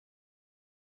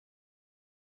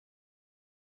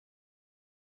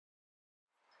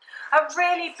A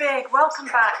really big welcome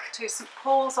back to St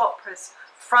Paul's Opera's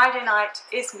Friday night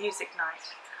is music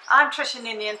night. I'm Trisha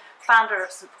Ninian, founder of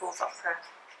St Paul's Opera.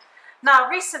 Now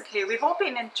recently we've all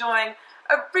been enjoying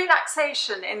a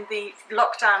relaxation in the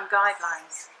lockdown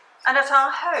guidelines, and at our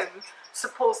home,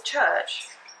 St Paul's Church,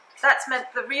 that's meant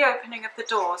the reopening of the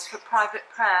doors for private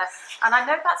prayer, and I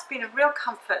know that's been a real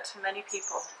comfort to many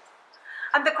people.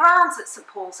 And the grounds at St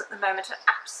Paul's at the moment are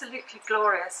absolutely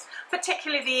glorious,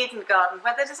 particularly the Eden Garden,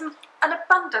 where there's an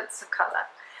abundance of colour.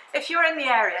 If you're in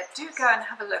the area, do go and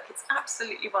have a look. It's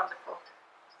absolutely wonderful.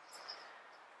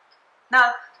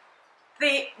 Now,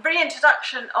 the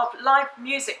reintroduction of live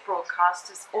music broadcast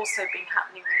has also been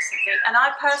happening recently, and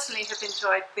I personally have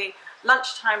enjoyed the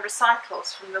lunchtime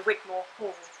recitals from the Wigmore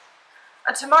Hall.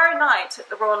 And tomorrow night at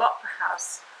the Royal Opera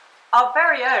House, our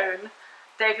very own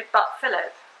David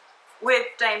Butt-Phillip, with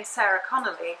Dame Sarah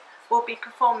Connolly, will be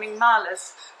performing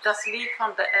Mahler's Das Lied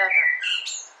von der Erde.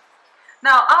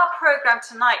 Now, our programme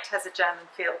tonight has a German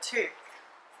feel too.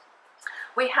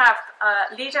 We have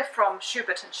a lieder from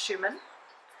Schubert and Schumann,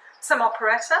 some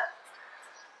operetta,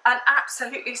 an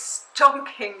absolutely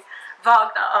stonking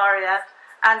Wagner aria,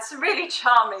 and some really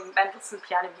charming Mendelssohn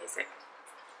piano music.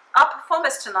 Our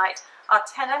performers tonight are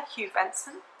tenor Hugh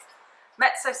Benson,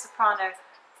 mezzo-soprano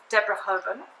Deborah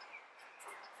Holborn,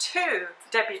 two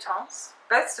debutantes,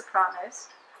 both sopranos,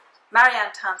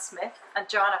 Marianne Town-Smith and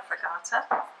Joana Fragata,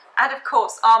 and of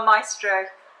course our maestro,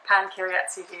 Panaretos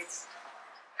Kyriatzidis.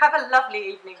 Have a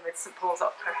lovely evening with St Paul's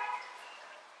Opera.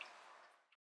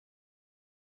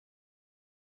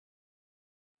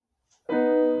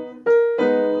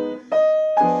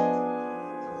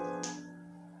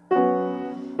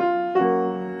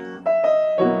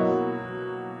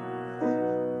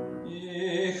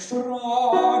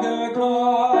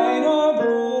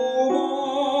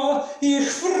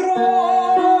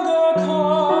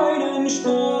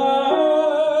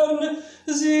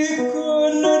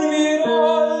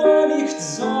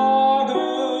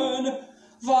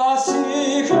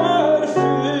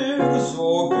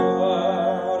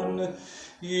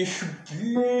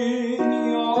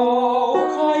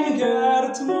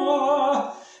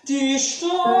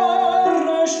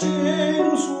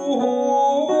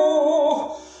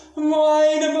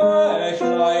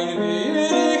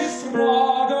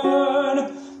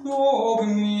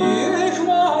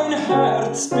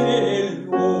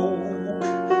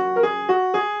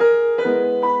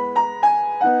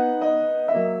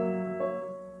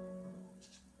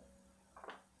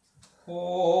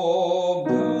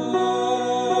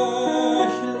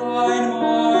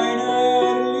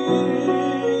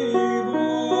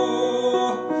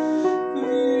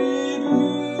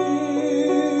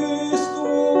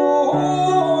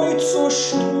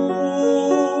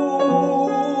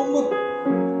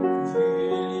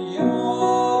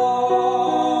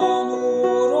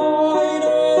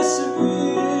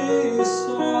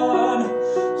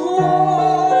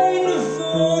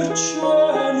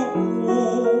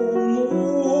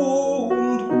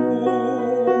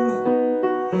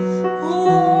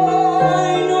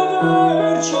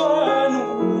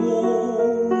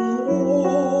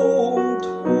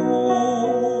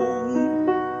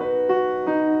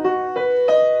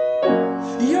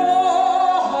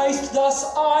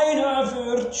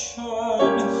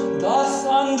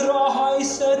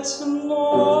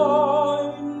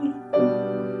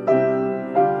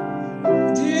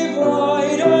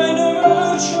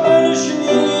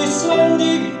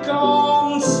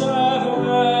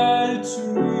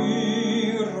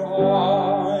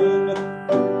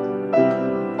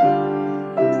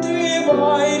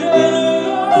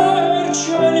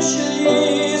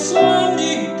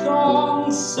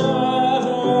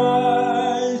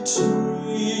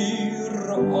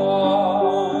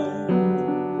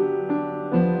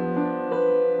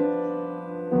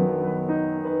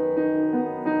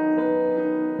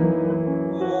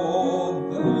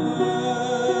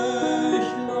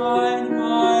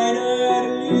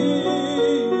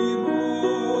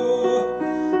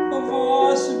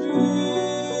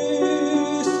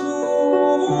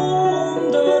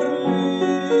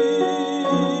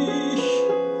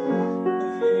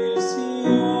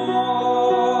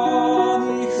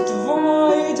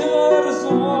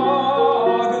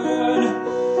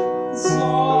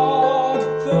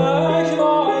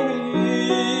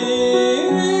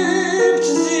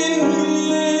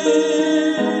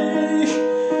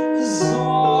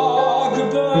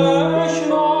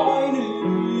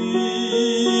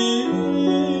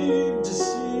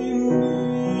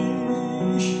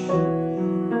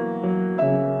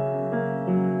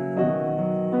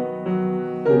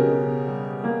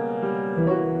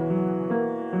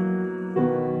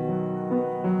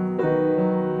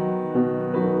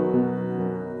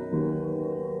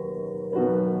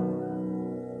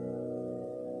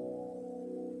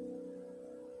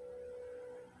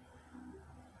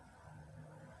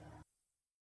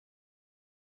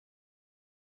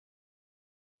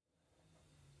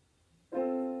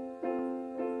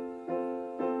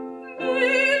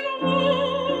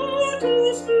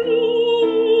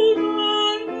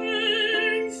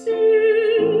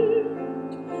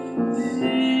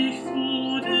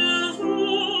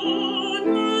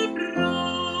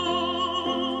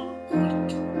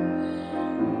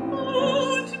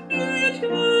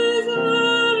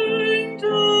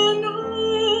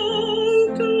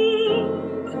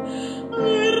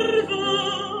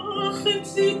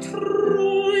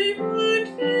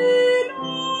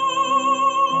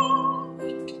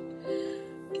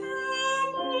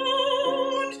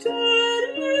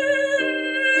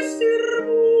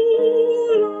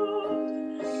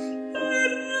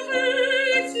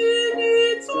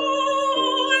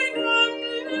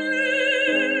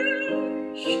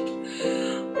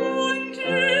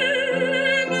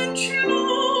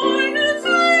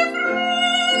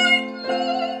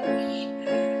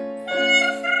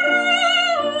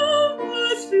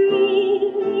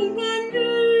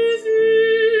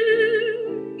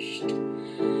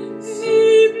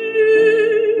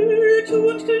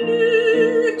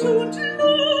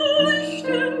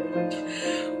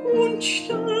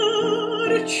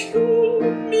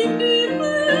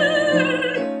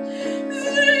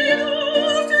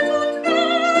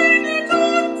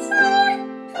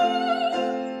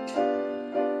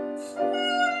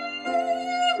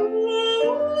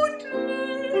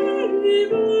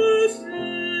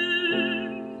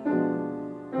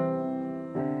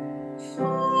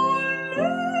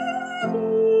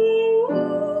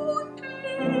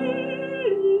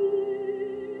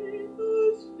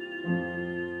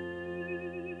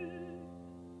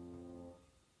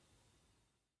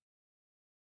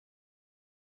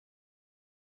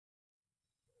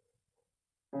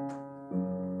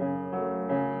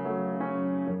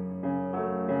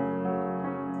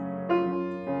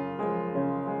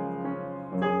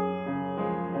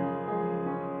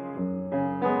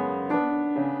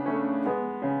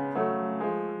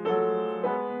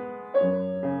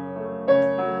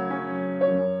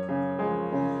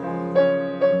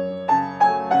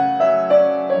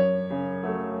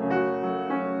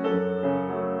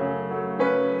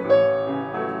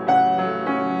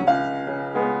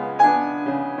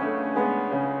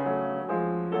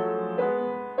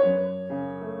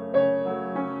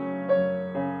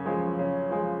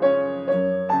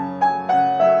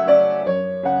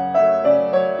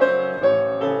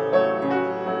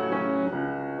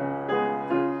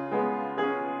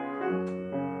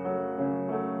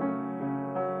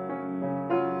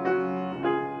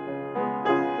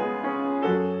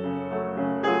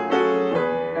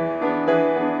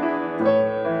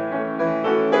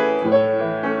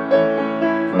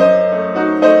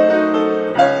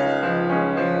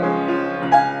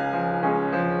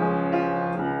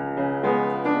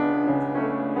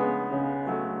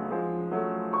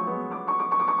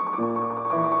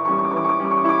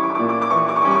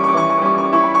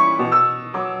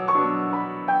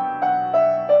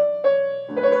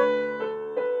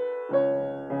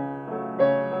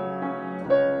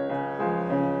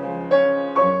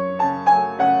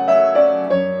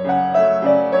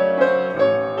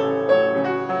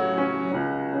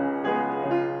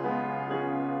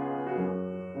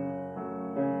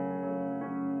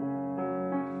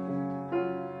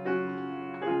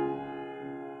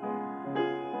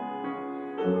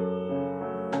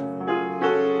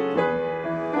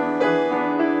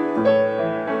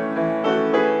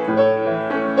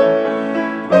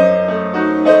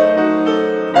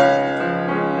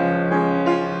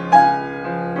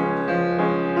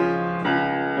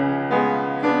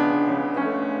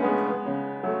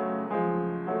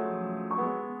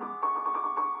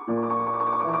 Oh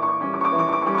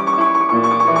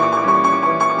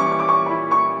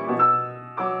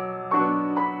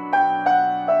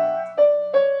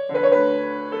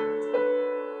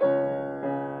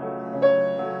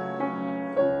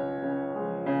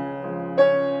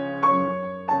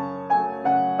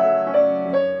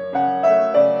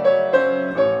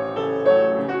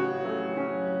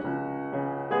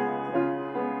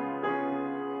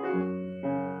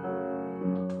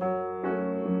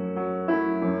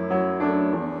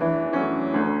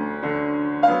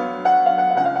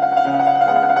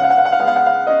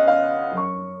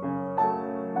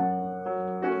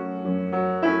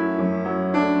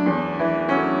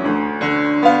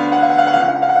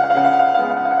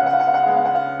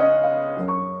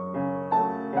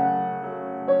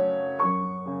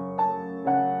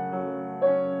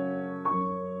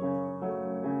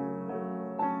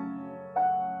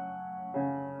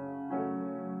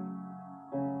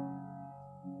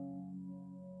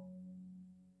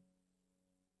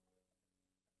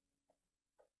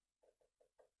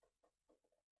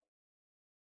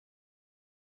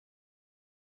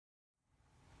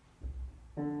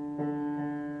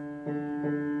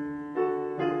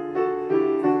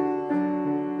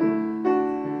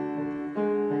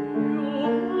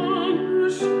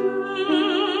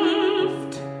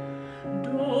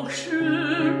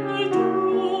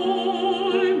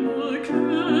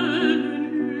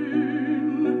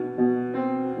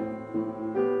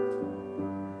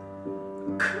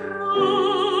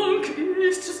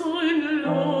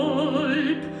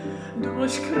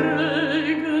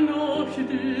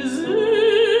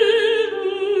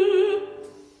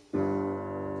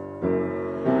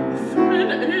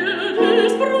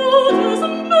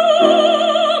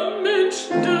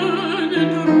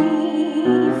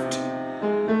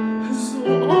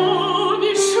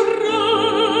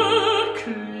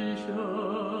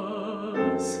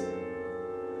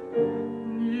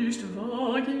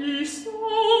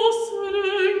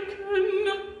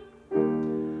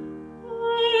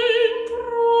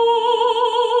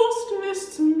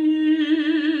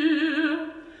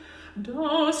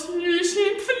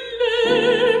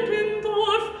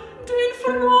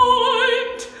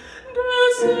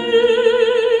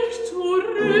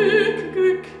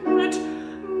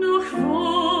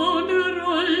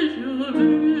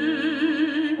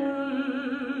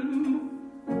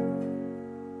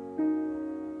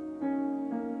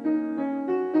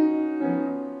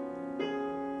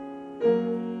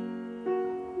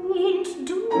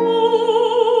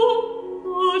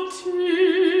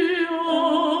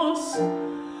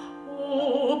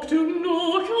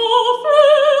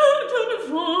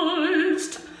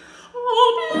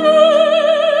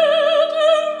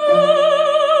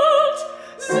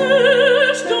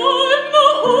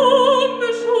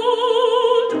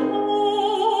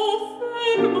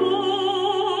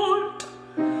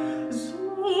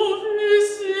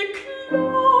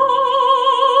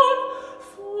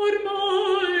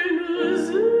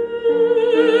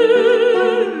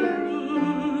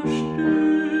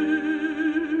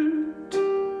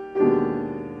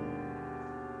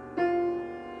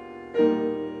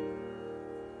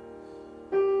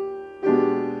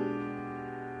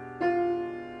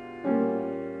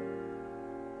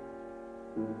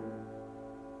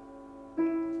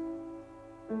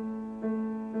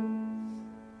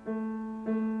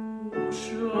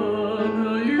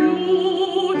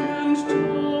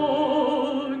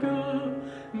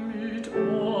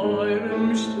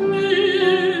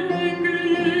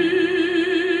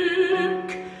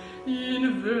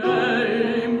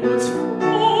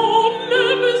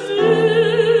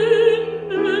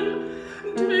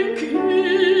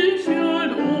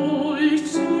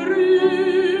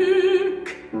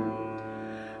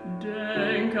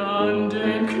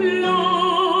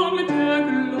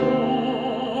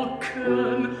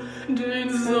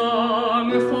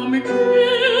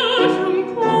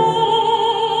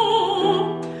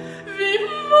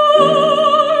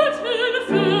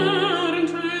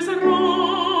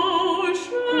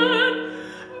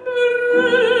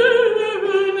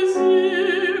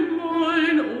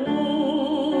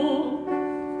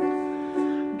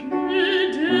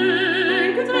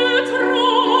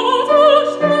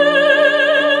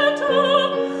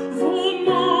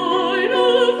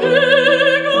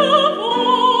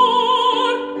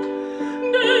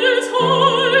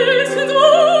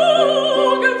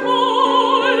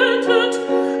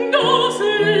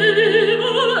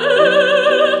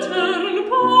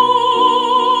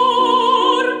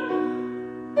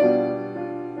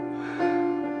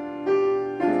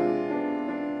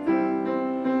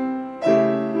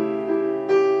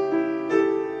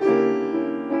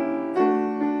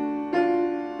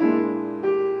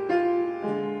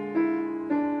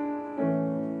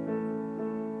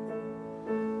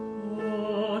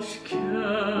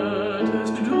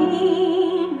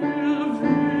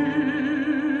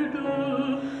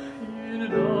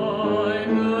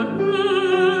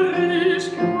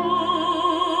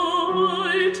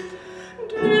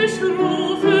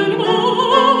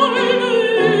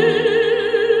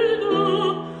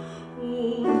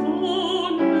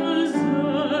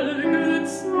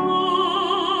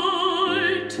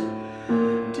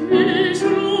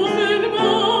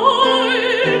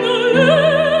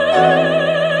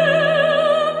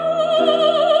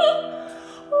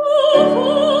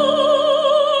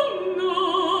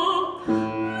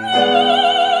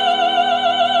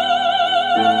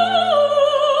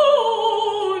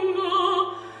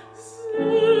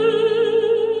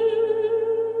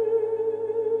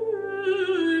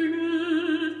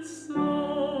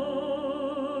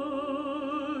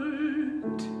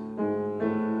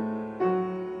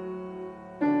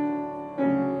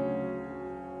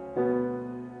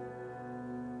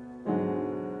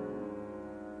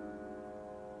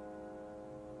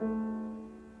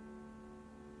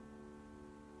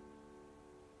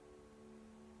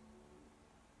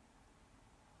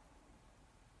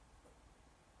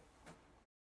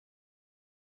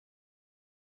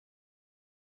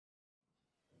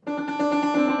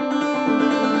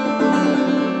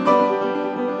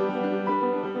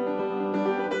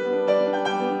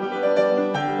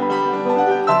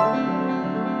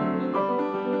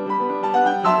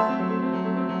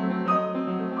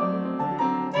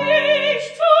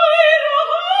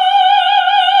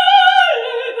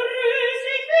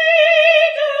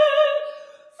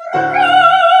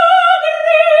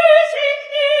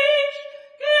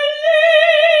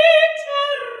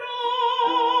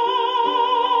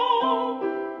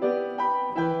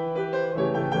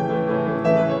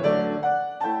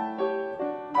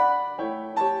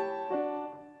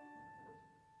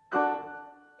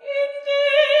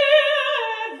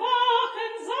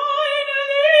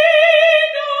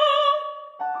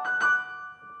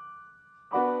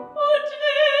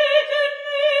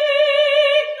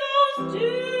Do